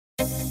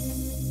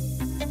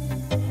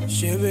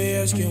She be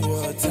asking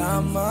what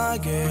time I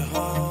get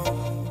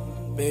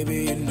home.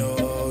 Baby, you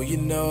know.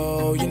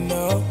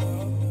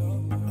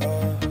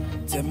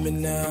 Tell me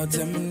now.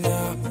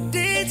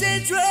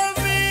 DJ drop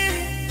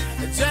me,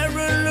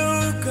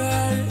 Luca.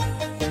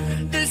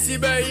 This is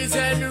by his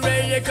hand,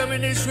 Reggae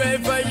coming this way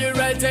for you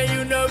right and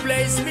you know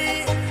bless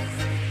me.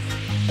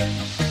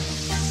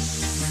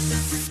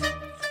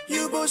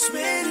 You both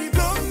made it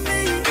from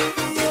me,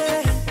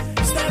 yeah.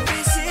 Stop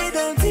me, sit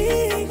down,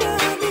 think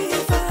of me.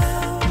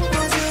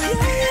 Cause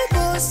you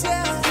boss,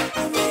 yeah.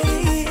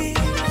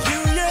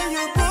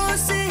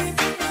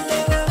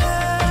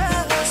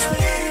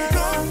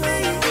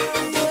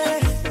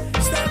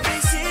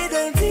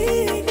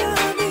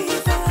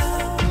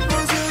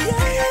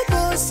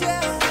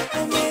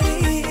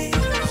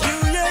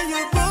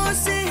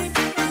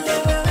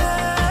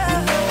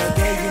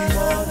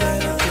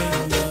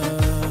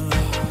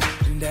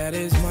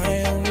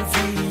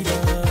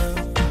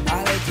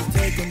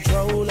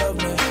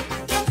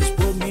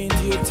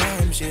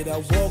 I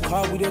walk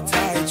hard with a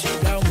tight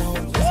shit down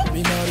home.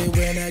 Me know that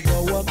when I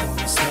go up on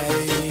the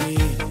stage,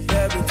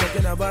 they be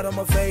talking about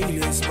my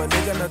failures, but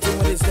they got nothing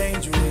when it's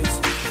dangerous.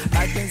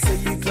 I can see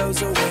you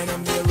closer when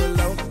I'm here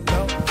alone.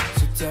 No.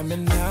 So tell me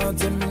now,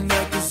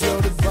 cause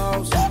you're the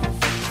boss.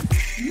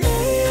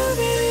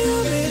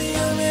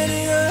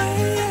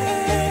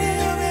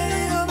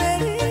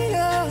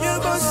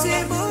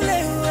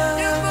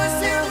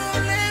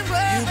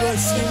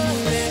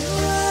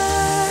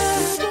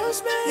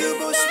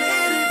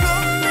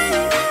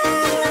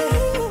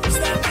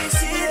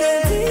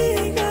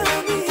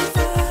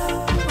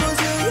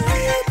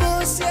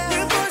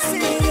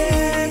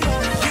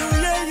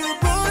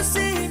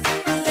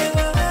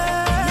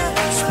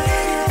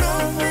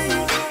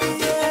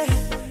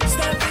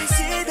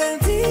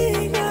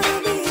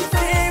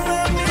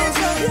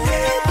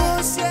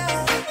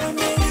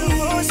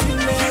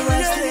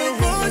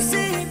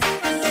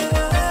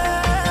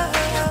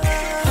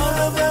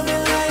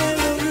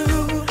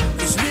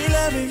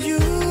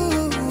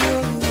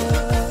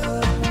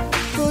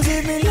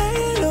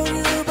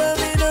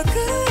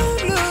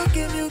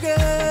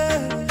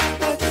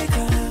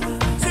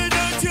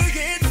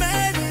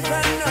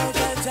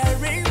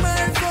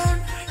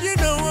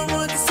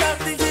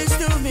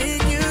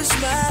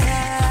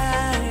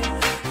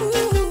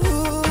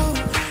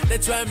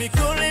 Try me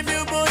call him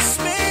you boss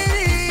me.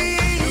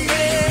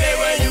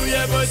 You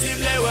ya boss him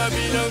lewa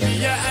me love me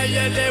ya I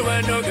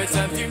lewa no get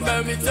something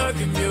about me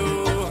talking you.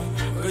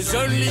 Cause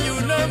only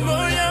you know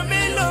more ya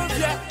me love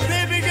ya.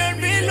 Baby girl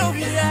me love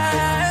ya.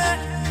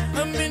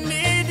 I'm in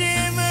need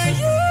him and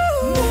you.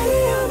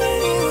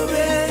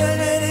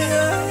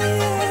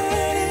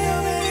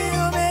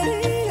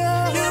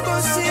 You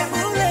boss him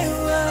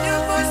lewa. You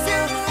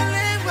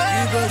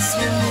boss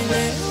him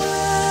lewa.